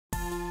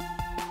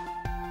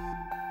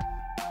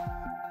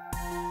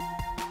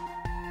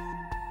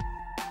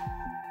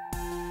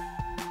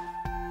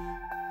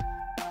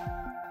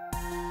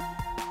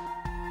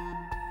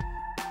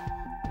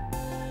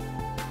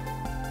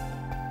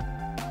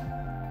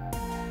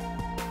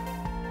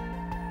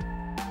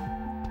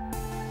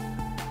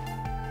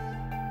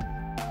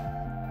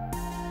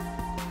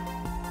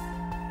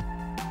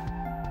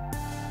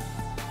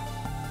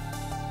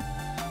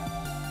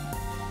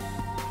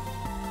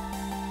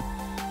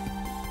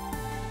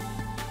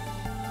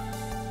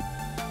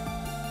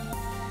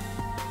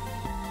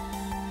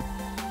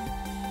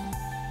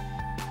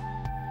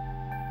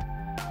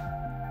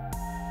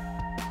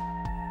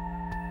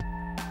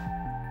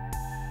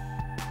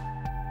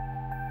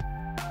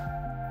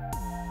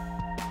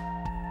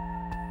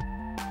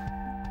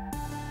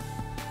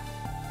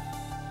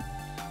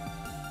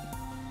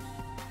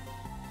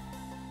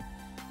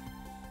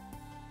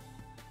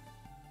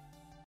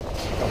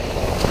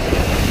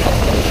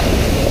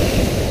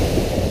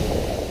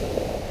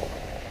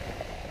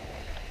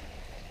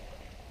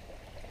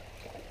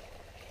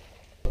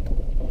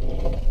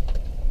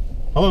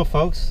Hello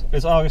folks,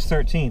 it's August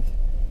 13th,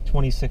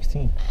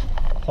 2016.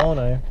 Paul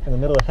and I are in the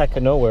middle of heck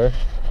of nowhere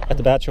at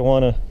the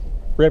Batchawana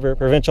River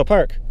Provincial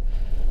Park.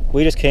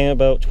 We just came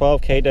about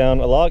 12k down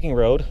a logging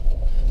road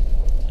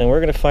and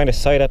we're going to find a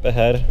site up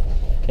ahead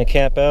and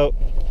camp out,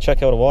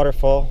 check out a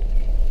waterfall,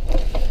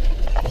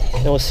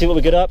 and we'll see what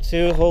we get up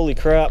to. Holy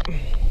crap.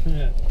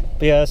 Yeah.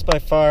 But yeah, this by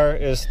far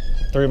is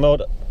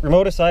the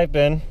remotest I've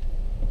been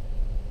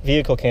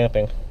vehicle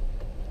camping.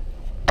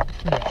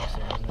 Pretty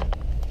awesome, isn't it?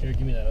 Here,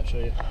 give me that, I'll show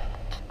you.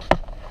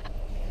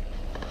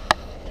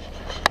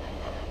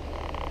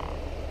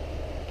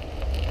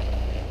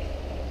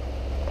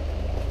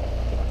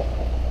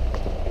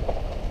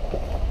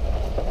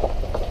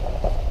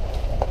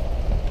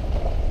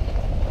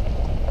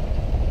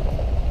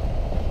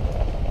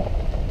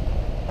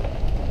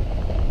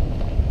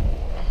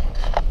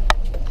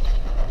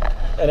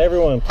 And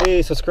everyone,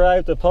 please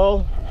subscribe to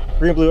Paul,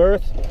 Green Blue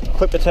Earth.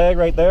 Click the tag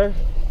right there.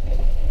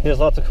 He has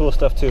lots of cool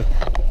stuff too.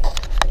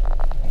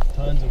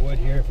 Tons of wood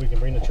here if we can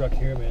bring the truck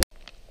here, man.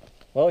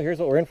 Well, here's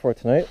what we're in for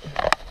tonight.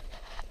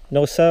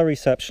 No cell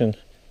reception,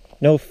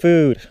 no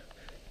food,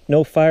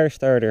 no fire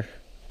starter.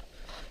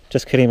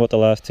 Just kidding about the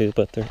last two,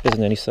 but there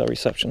isn't any cell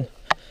reception.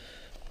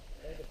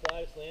 I think the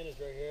flattest land is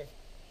right here.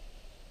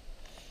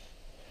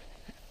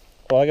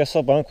 Well, I guess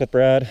I'll bunk with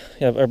Brad.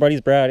 Yeah, our buddy's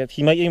Brad.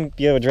 He might even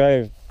be able to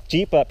drive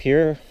Jeep up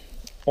here,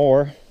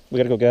 or we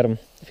gotta go get him.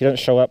 If he doesn't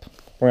show up,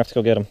 we're gonna have to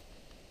go get him.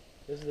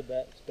 This is the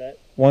bet.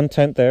 One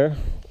tent there,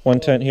 one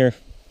tent here.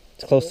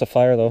 It's close to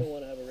fire though. I don't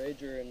want to have a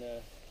rager in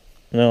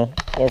No.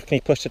 Or can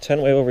you push the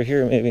tent way over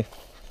here maybe?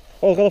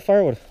 Oh, look at all the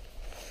firewood.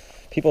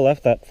 People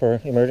left that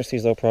for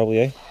emergencies though, probably,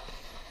 eh?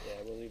 Yeah,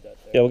 we'll leave that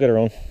there. Yeah, we'll get our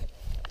own.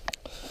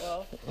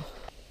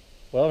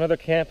 Well, Another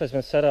camp has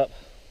been set up.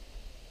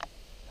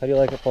 How do you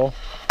like it, Paul?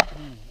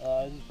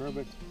 this is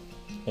perfect.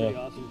 Pretty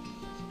awesome.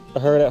 I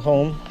heard at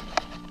home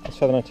in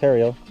southern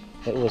Ontario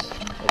it was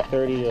like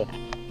 30 to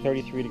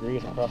 33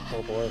 degrees across the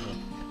whole board.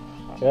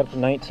 We got up to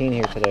 19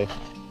 here today.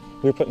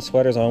 We were putting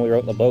sweaters on, we were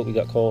out in the boat, we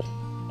got cold.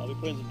 I'll be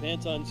putting some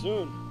pants on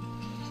soon.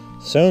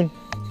 Soon?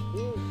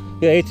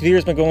 Yeah, ATV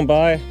has been going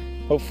by.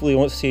 Hopefully we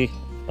won't see,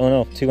 oh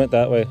no, 2 went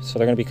that way, so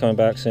they're going to be coming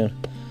back soon.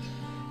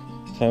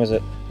 What time is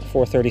it?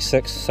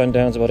 4:36,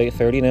 sundown's about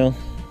 8:30 now.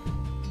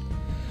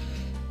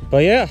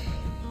 But yeah,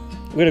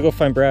 we're going to go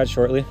find Brad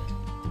shortly.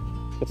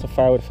 Get some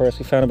firewood first.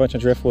 We found a bunch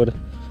of driftwood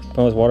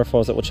from those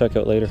waterfalls that we'll check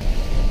out later.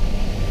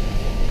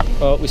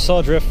 Well, we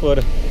saw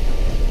driftwood,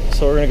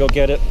 so we're gonna go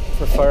get it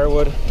for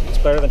firewood. It's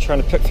better than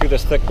trying to pick through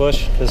this thick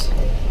bush because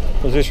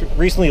it was just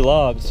recently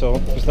logged, so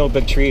there's no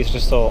big trees,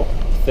 just all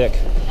thick.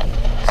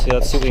 So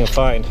let's see what we can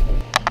find.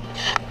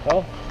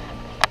 Well,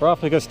 we're off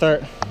to a good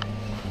start.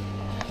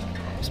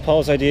 It's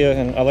Paul's idea,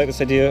 and I like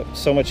this idea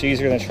so much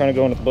easier than trying to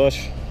go into the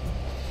bush,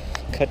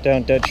 cut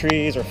down dead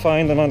trees or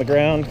find them on the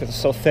ground because it's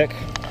so thick.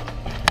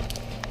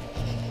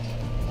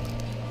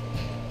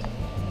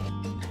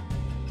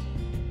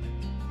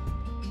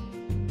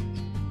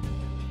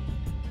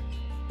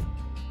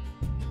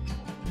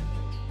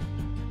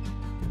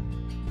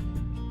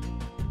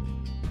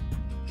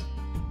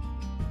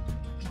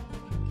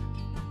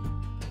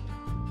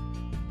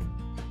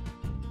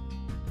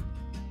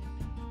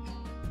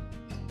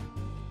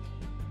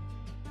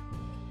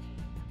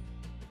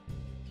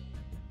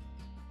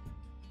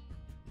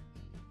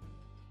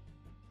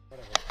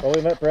 Well,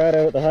 we met Brad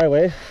out at the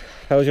highway.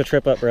 How was your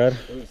trip up, Brad?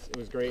 It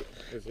was great.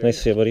 It was Nice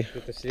to see you, buddy.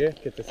 Good to see you.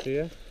 Good to see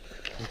you.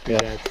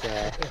 Yeah.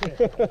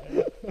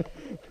 That's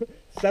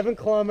 7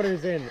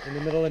 kilometers in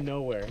the middle of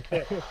nowhere. Yeah.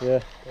 That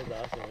was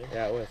awesome, eh?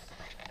 Yeah, it was.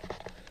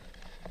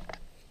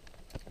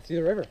 See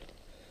the river.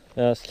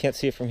 Can't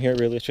see it from here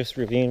really. It's just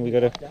ravine. We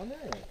gotta. Down there.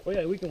 Oh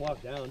yeah, we can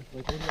walk down.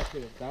 Like, we can walk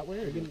that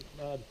way. Or We can,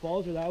 the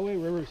falls are that way,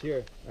 river's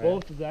here. Right.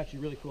 Both is actually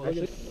really cool.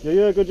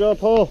 Yeah. Good job,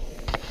 Paul.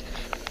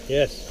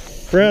 Yes.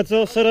 Brad's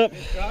all set up.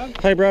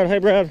 Hi, Brad. Hi,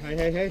 Brad.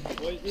 Hey.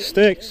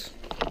 Steaks.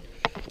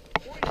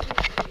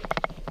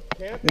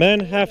 Men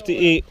have to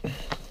eat.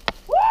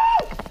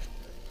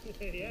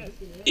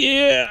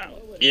 Yeah.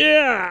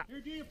 Yeah.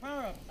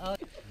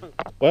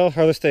 Well,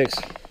 how are the steaks?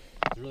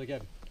 It's really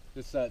good.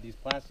 These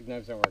plastic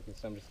knives aren't working,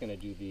 so I'm just gonna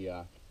do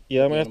the.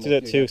 Yeah, I'm gonna have to do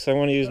that too, because I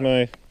want to use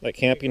my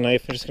camping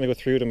knife. I'm just gonna go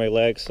through to my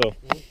legs. So,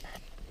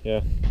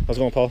 yeah. How's it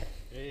going, Paul?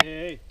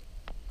 Hey.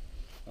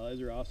 Oh,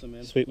 these are awesome,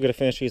 man. Sweet. We gotta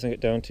finish these and get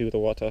down to the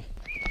water.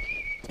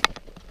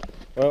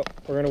 Well,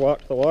 we're gonna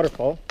walk to the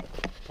waterfall.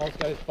 Paul's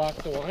got his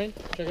box of wine.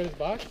 Check out his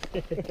box.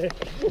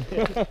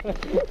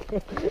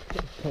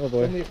 Oh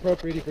boy. Only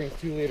appropriate. He brings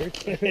 2 liters.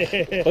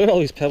 Look at all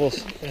these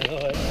pebbles.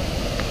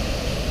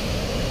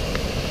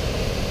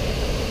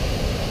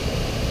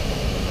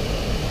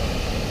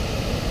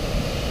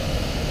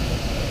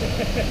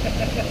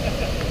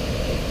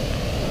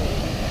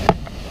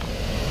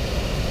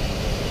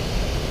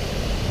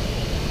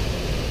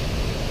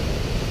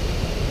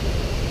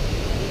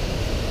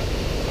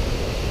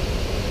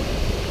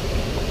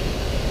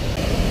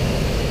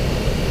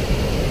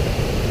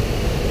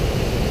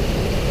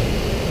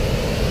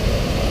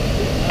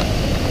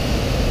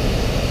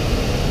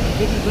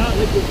 This is not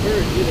liquid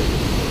courage either.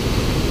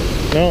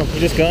 No, we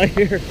just got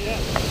here. Yeah.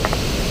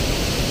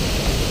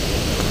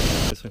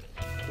 The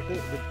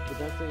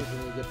best thing is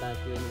when you get back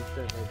here and you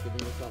start like giving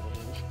yourself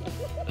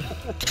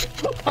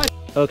a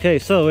hand. Okay,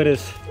 so it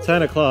is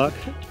 10 o'clock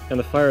and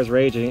the fire is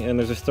raging and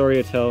there's a story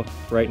to tell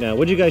right now.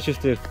 What'd you guys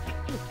just do?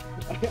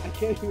 I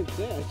can't even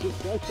say. I just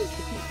started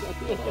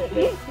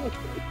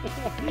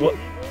What?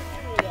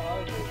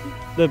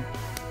 The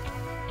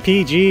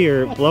PG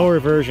or blower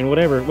version,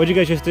 whatever. What'd you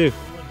guys just do?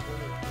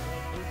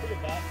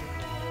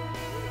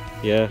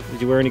 Yeah.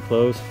 Did you wear any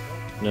clothes?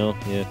 No.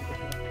 Yeah.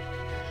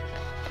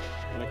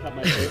 And I cut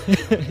my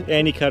foot.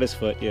 And he cut his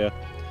foot. Yeah.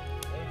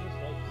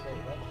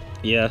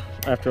 Yeah.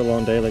 After a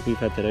long day like we've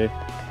had today.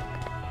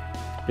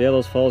 Yeah,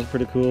 those falls are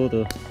pretty cool.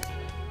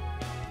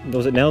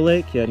 Was it Nell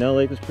Lake? Yeah, Nell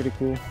Lake was pretty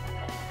cool.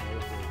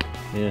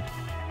 Yeah.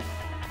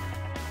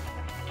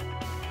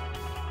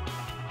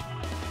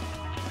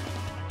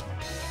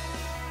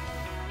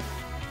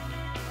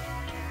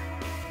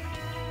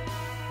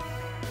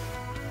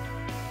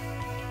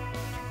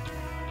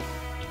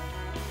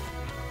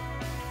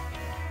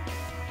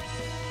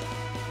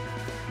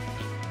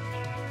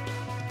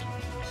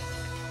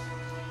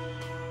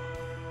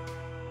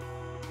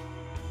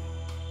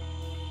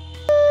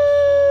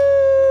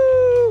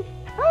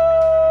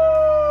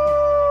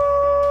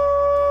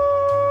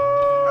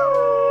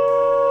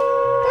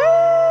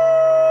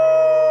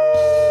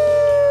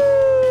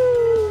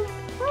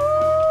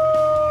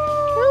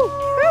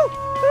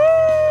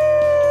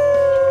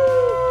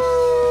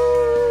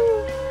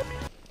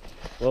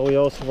 Well, we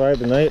all survived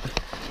the night.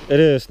 It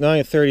is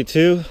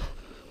 9:32.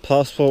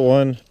 Possible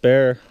one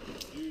bear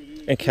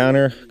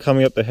encounter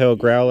coming up the hill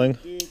growling.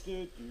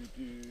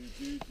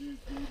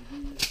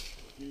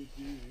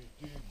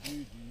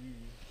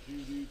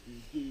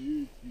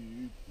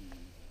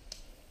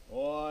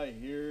 Oh, I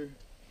hear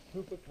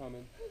poop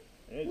coming.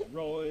 It's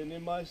rolling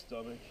in my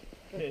stomach.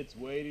 It's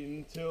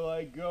waiting until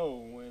I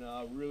go. When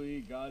I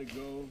really gotta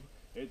go,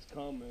 it's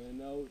coming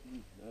out.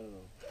 I don't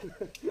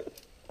know.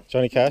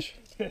 Johnny Cash?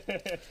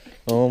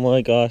 Oh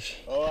my gosh.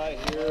 Oh, I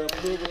hear a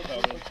poop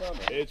coming.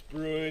 It's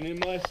brewing in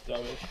my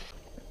stomach.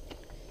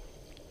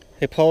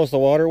 Hey Paul, is the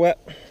water wet?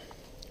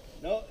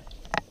 No,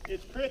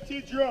 it's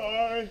pretty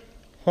dry.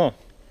 Huh.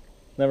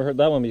 Never heard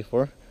that one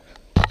before.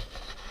 This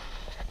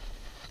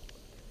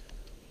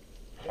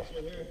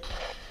one here,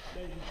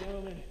 ladies and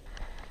gentlemen,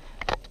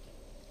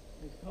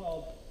 is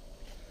called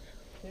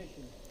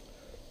taking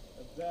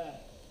a bath.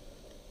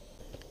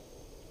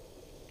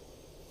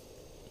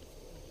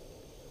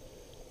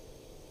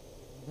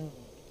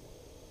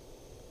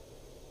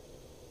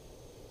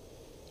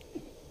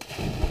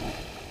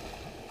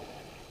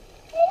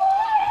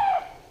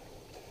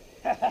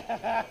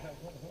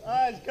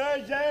 Oh, it's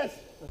gorgeous!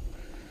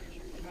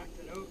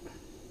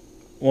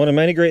 One of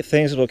many great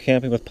things about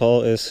camping with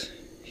Paul is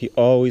he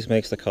always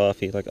makes the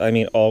coffee. Like, I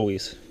mean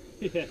always.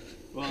 Yeah,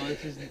 well,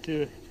 this isn't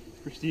too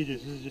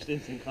prestigious. This is just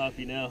instant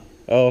coffee now.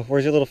 Oh,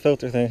 where's your little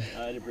filter thing?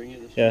 I had to bring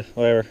it this Yeah,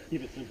 whatever.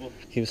 Keep it simple.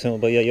 Keep it simple,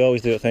 but yeah, you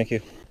always do it, thank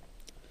you.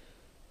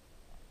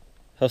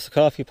 How's the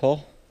coffee,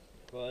 Paul?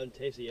 Well, I haven't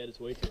tasted it yet. It's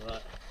way too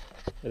hot.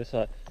 It is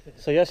hot.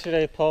 So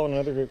yesterday, Paul and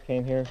another group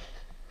came here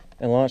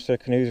and launched their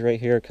canoes right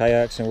here,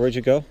 kayaks, and where'd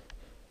you go?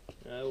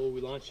 Well,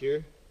 we launched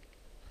here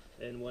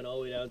and went all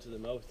the way down to the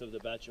mouth of the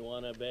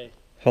Batchawana Bay,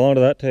 How long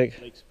did that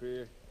take? Lake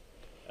Superior.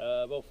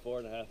 About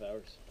 4.5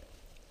 hours.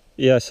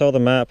 Yeah, I saw the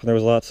map and there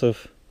was lots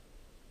of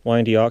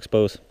windy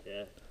oxbows.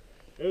 Yeah,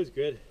 it was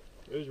good.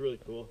 It was really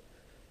cool.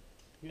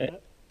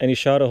 And you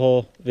shot a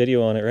whole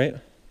video on it, right?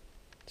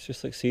 It's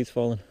just like seeds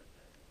falling.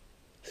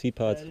 Seed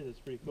pods. Yeah, it is. It's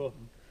pretty cool.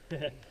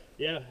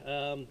 Yeah,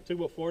 took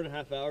about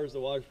 4.5 hours.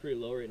 The water's pretty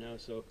low right now,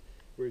 so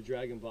we're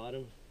dragging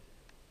bottom.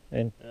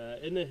 And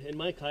in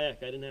my kayak,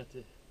 I didn't have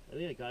to. I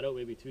think I got out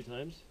maybe 2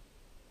 times.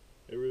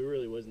 It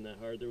really wasn't that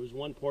hard. There was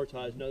one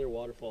portage, another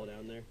waterfall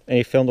down there. and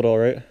you filmed it all,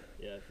 right?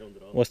 Yeah, I filmed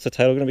it all. What's the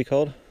title going to be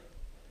called?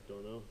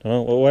 Don't know. Don't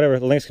know. Well, whatever.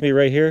 The link's going to be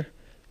right here.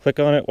 Click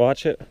on it,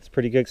 watch it. It's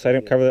pretty good because I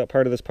didn't cover that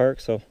part of this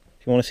park. So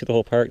if you want to see the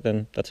whole park,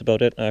 then that's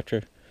about it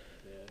after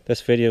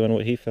this video and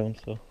what he filmed.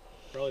 So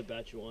Probably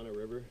Batchawana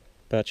River.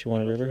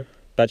 Batchawana River.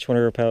 Batchawana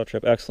River paddle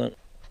trip. Excellent.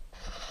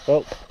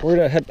 Well, we're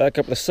going to head back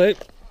up the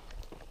site,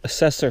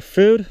 assess our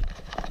food,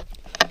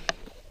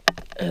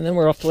 and then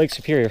we're off to Lake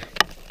Superior.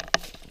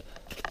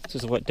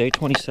 This is what, day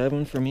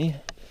 27 for me?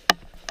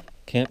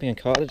 Camping and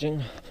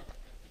cottaging.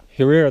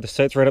 Here we are, the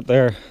site's right up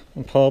there.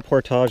 And Paul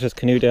portaged his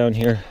canoe down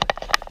here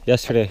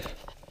yesterday.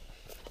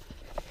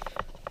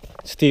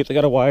 It's steep, they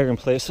got a wire in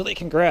place so they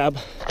can grab.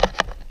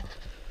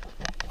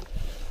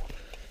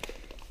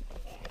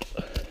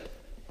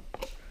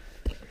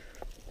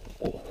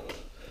 Oh,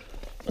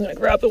 I'm gonna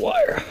grab the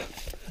wire.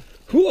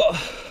 Whoa.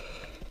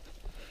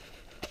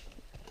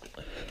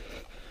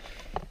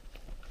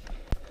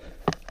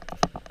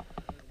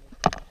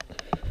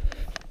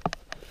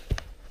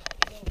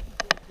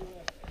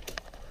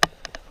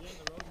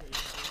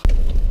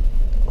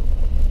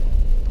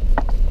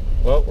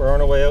 Well, we're on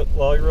our way out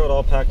Loggy Road,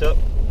 all packed up,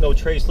 no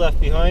trace left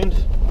behind.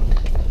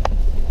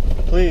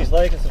 Please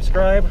like and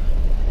subscribe.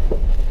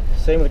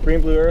 Same with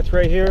Green Blue Earth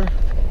right here.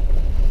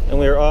 and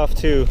we are off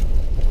to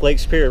Lake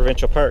Superior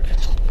Provincial Park.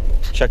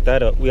 Check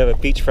that out. We have a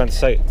beachfront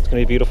site. It's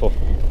gonna be beautiful.